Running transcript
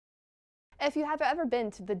If you have ever been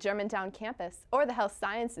to the Germantown campus or the Health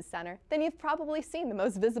Sciences Center, then you've probably seen the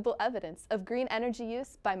most visible evidence of green energy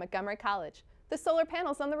use by Montgomery College, the solar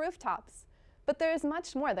panels on the rooftops. But there is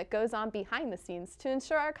much more that goes on behind the scenes to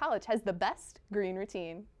ensure our college has the best green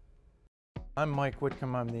routine. I'm Mike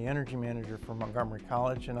Whitcomb. I'm the energy manager for Montgomery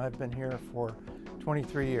College, and I've been here for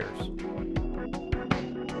 23 years.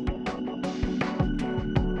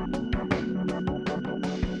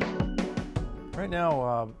 Right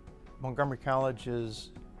now, Montgomery College is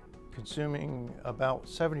consuming about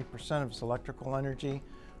 70% of its electrical energy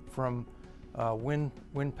from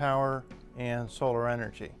wind power and solar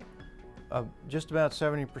energy. Just about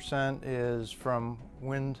 70% is from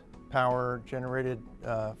wind power generated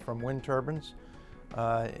from wind turbines,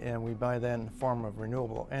 and we buy that in the form of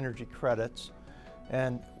renewable energy credits.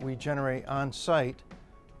 And we generate on-site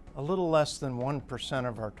a little less than 1%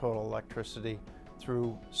 of our total electricity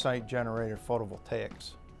through site-generated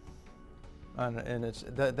photovoltaics. And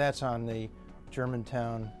that's on the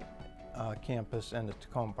Germantown campus and the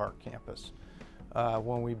Tacoma Park campus.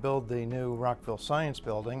 When we build the new Rockville Science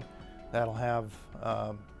Building, that'll have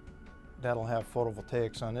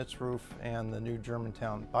photovoltaics on its roof, and the new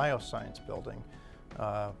Germantown Bioscience Building,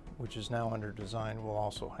 which is now under design, will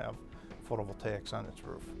also have photovoltaics on its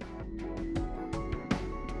roof.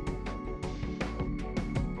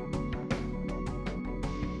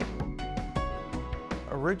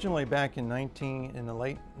 Originally, back in the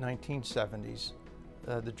late 1970s,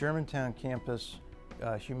 the Germantown campus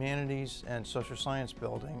Humanities and Social Science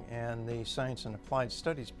Building and the Science and Applied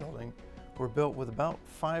Studies Building were built with about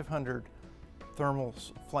 500 thermal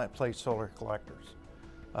flat plate solar collectors.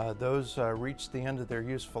 Those reached the end of their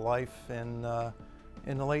useful life in the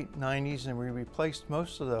late 90s, and we replaced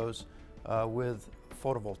most of those with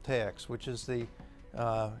photovoltaics, which is the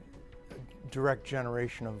direct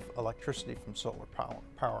generation of electricity from solar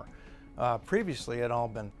power. Previously, it had all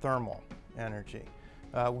been thermal energy.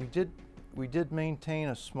 We did maintain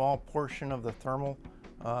a small portion of the thermal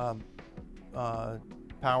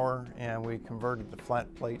power, and we converted the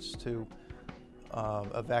flat plates to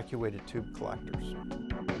evacuated tube collectors.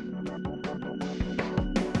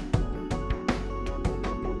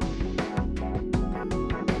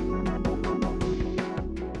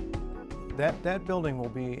 That building will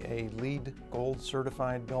be a LEED Gold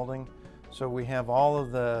certified building, so we have all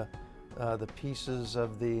of the pieces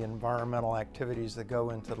of the environmental activities that go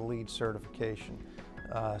into the LEED certification.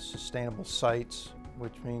 Sustainable sites,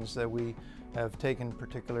 which means that we have taken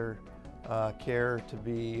particular care to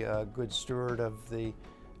be a good steward of the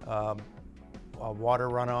water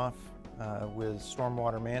runoff with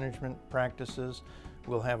stormwater management practices.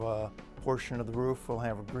 We'll have a portion of the roof, we'll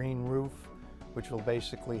have a green roof, which will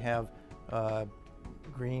basically have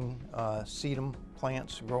green sedum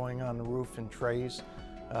plants growing on the roof in trays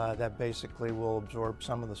that basically will absorb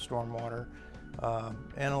some of the stormwater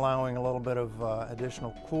and allowing a little bit of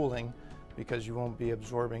additional cooling, because you won't be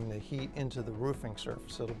absorbing the heat into the roofing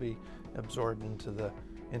surface. It'll be absorbed into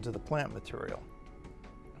the plant material.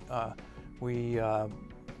 We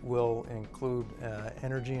will include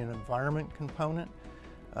energy and environment component,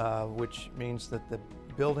 which means that the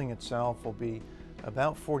building itself will be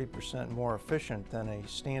about 40% more efficient than a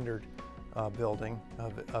standard building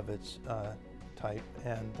of its type.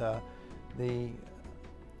 And the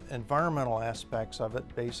environmental aspects of it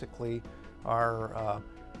basically are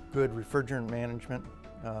good refrigerant management.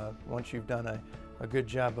 Once you've done a good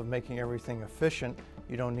job of making everything efficient,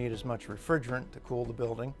 you don't need as much refrigerant to cool the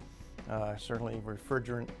building. Certainly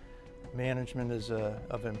refrigerant management is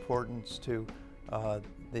of importance to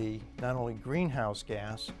the not only greenhouse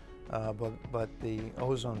gas, but the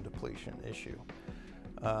ozone depletion issue.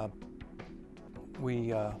 We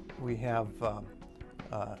have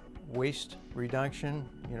waste reduction,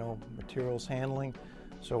 materials handling.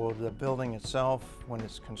 So the building itself, when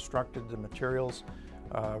it's constructed, the materials,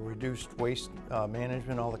 reduced waste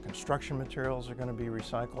management, all the construction materials are going to be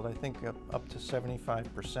recycled. I think up to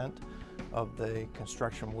 75% of the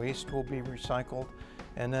construction waste will be recycled.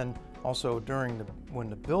 And then also when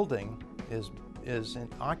the building is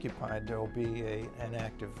occupied, there will be an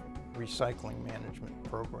active recycling management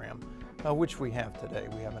program, which we have today.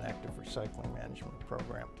 We have an active recycling management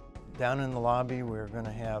program. Down in the lobby, we're going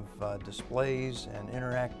to have displays and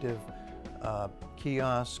interactive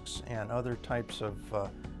kiosks and other types of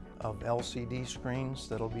LCD screens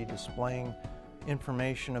that'll be displaying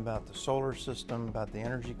information about the solar system, about the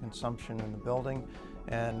energy consumption in the building,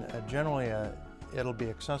 and generally it'll be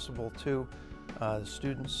accessible to the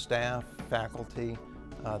students, staff, faculty,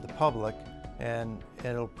 the public, and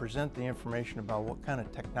it'll present the information about what kind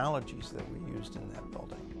of technologies that we used in that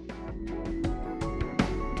building.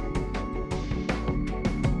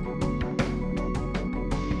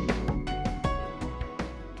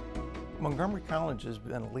 Montgomery College has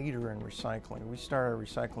been a leader in recycling. We started a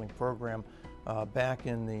recycling program back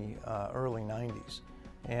in the early 90s,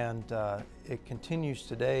 and it continues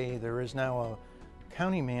today. There is now a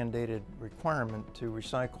county mandated requirement to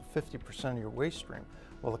recycle 50% of your waste stream.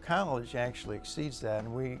 Well, the college actually exceeds that,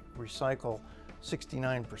 and we recycle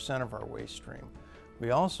 69% of our waste stream.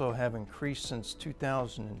 We also have increased since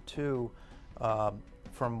 2002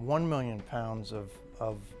 from 1 million pounds of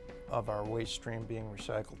our waste stream being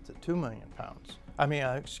recycled to 2 million pounds.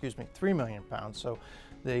 Excuse me, 3 million pounds. So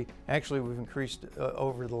we've increased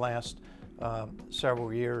over the last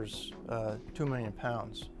several years 2 million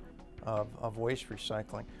pounds of waste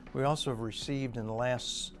recycling. We also have received in the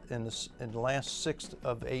last 6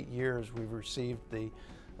 of 8 years, we've received the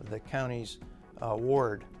county's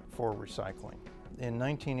award for recycling. In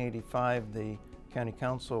 1985, the County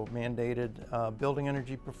Council mandated building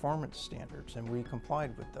energy performance standards, and we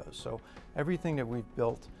complied with those. So everything that we've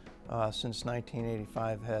built since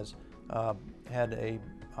 1985 has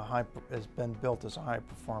been built as a high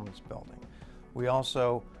performance building. We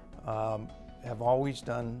also have always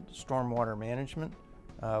done stormwater management,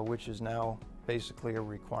 which is now basically a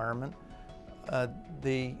requirement.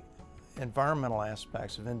 The environmental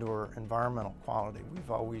aspects of indoor environmental quality,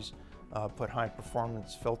 we've always put high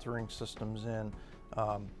performance filtering systems in.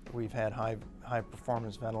 We've had high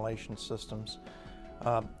performance ventilation systems.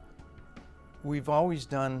 We've always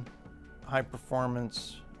done high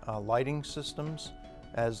performance lighting systems.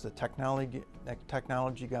 As the technology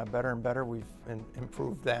got better and better, we've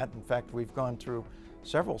improved that. In fact, we've gone through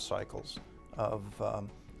several cycles of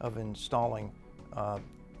installing,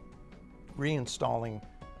 reinstalling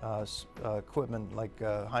equipment like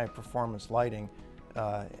high performance lighting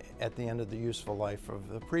at the end of the useful life of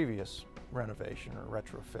the previous renovation or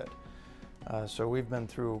retrofit. So we've been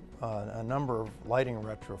through a number of lighting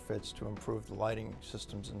retrofits to improve the lighting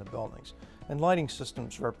systems in the buildings. And lighting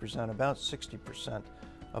systems represent about 60%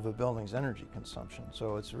 of a building's energy consumption,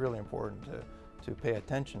 so it's really important to pay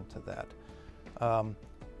attention to that.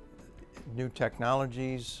 New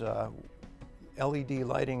technologies, LED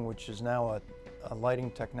lighting, which is now a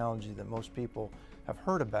lighting technology that most people have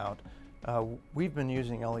heard about. We've been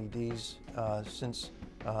using LEDs since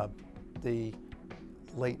the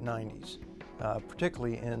late 90s,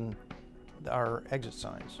 particularly in our exit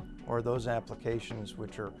signs, or those applications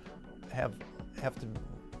which have to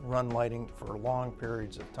run lighting for long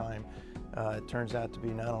periods of time. It turns out to be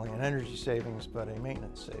not only an energy savings, but a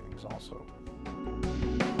maintenance savings also.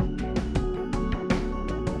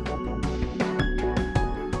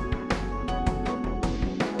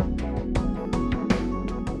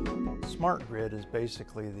 Smart grid is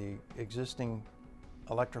basically the existing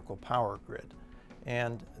electrical power grid,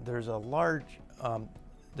 and there's a large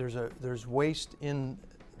there's waste in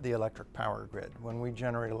the electric power grid. When we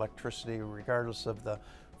generate electricity, regardless of the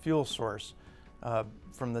fuel source,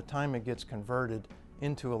 from the time it gets converted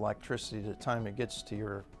into electricity to the time it gets to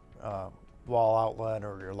your wall outlet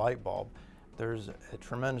or your light bulb, there's a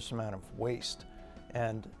tremendous amount of waste,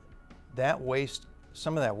 and that waste,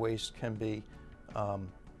 some of that waste can be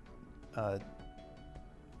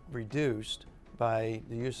reduced by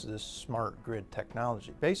the use of this smart grid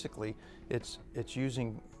technology. Basically, it's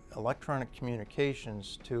using electronic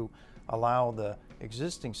communications to allow the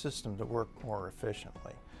existing system to work more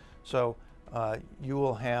efficiently. So you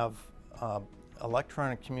will have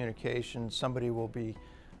electronic communication. Somebody will be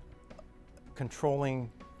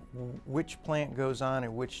controlling which plant goes on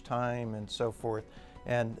at which time and so forth,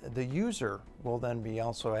 and the user will then be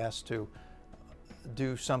also asked to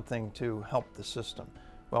do something to help the system.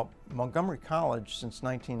 Well, Montgomery College since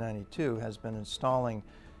 1992 has been installing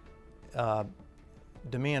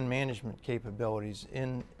demand management capabilities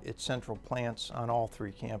in its central plants on all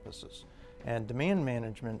 3 campuses. And demand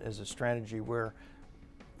management is a strategy where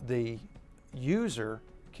the user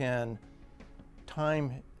can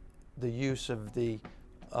time the use of the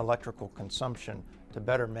electrical consumption to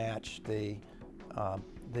better match the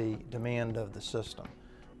demand of the system.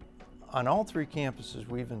 On all 3 campuses,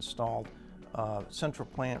 we've installed central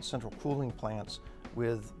cooling plants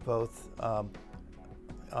with both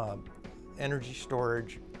energy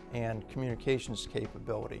storage and communications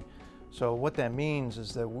capability. So what that means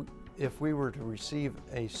is that if we were to receive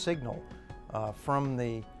a signal from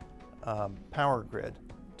the power grid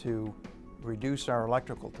to reduce our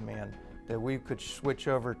electrical demand, that we could switch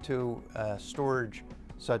over to storage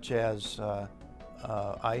such as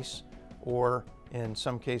ice, or in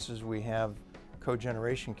some cases we have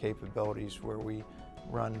cogeneration capabilities where we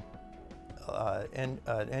run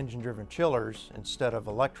engine-driven chillers instead of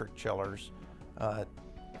electric chillers,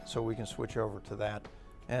 so we can switch over to that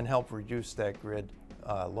and help reduce that grid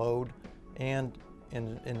load and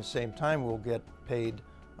in the same time we'll get paid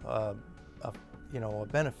a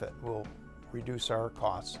benefit. We'll reduce our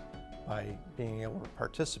costs by being able to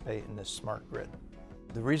participate in this smart grid.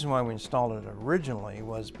 The reason why we installed it originally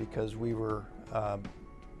was because we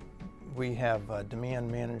have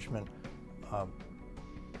demand management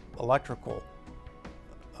electrical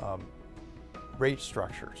rate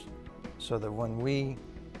structures, so that when we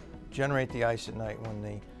generate the ice at night, when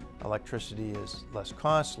the electricity is less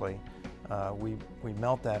costly, we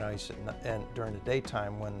melt that ice during the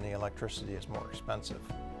daytime when the electricity is more expensive.